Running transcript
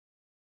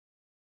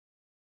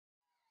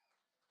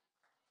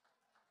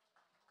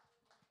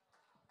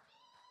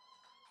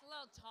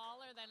little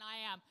taller than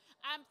I am.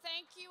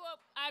 Thank you.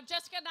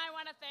 Jessica and I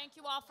want to thank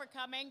you all for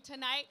coming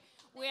tonight.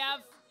 Woo!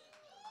 Yeah,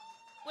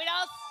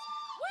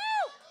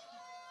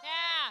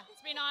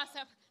 it's been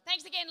awesome.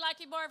 Thanks again,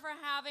 Lucky Boy, for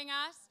having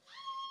us.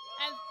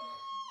 And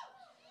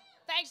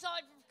thanks all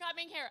for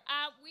coming here.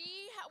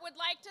 We would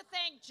like to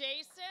thank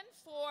Jason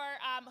for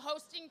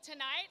hosting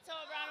tonight. So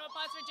a round of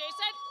applause for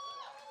Jason.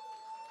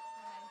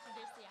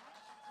 Introduce the act.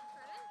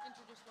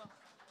 Introduce Will.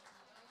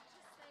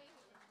 Just say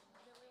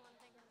that we want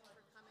to thank everyone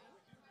for coming.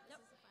 This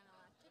is the final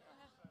act. Go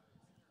ahead.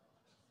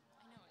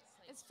 I know it's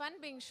late. It's fun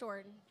being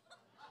short.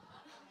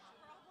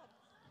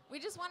 We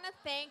just want to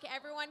thank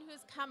everyone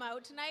who's come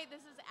out tonight.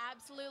 This is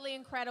absolutely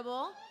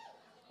incredible.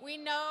 We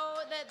know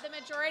that the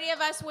majority of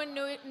us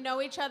wouldn't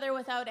know each other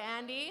without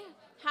Andy.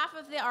 Half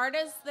of the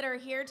artists that are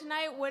here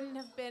tonight wouldn't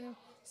have been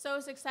so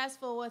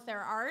successful with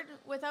their art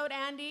without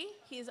Andy.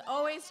 He's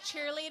always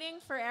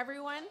cheerleading for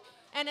everyone,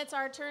 and it's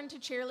our turn to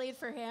cheerlead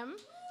for him.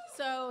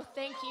 So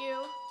thank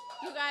you.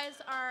 You guys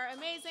are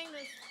amazing.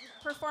 The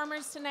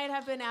performers tonight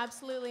have been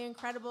absolutely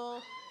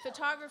incredible.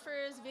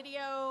 Photographers,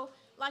 video,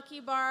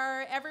 Lucky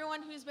Bar,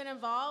 everyone who's been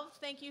involved,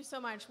 thank you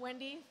so much.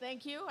 Wendy,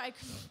 thank you.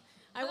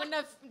 I wouldn't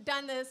have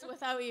done this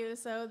without you,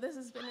 so this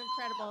has been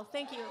incredible.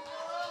 Thank you.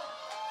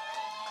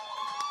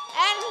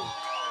 And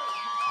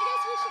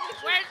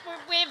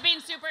we've been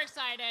super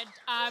excited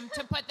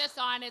to put this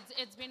on.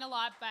 It's been a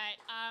lot, but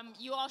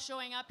you all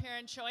showing up here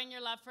and showing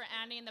your love for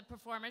Andy and the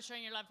performers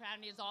showing your love for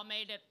Andy has all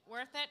made it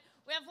worth it.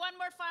 We have one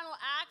more final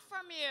act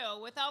from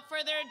you. Without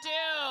further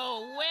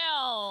ado,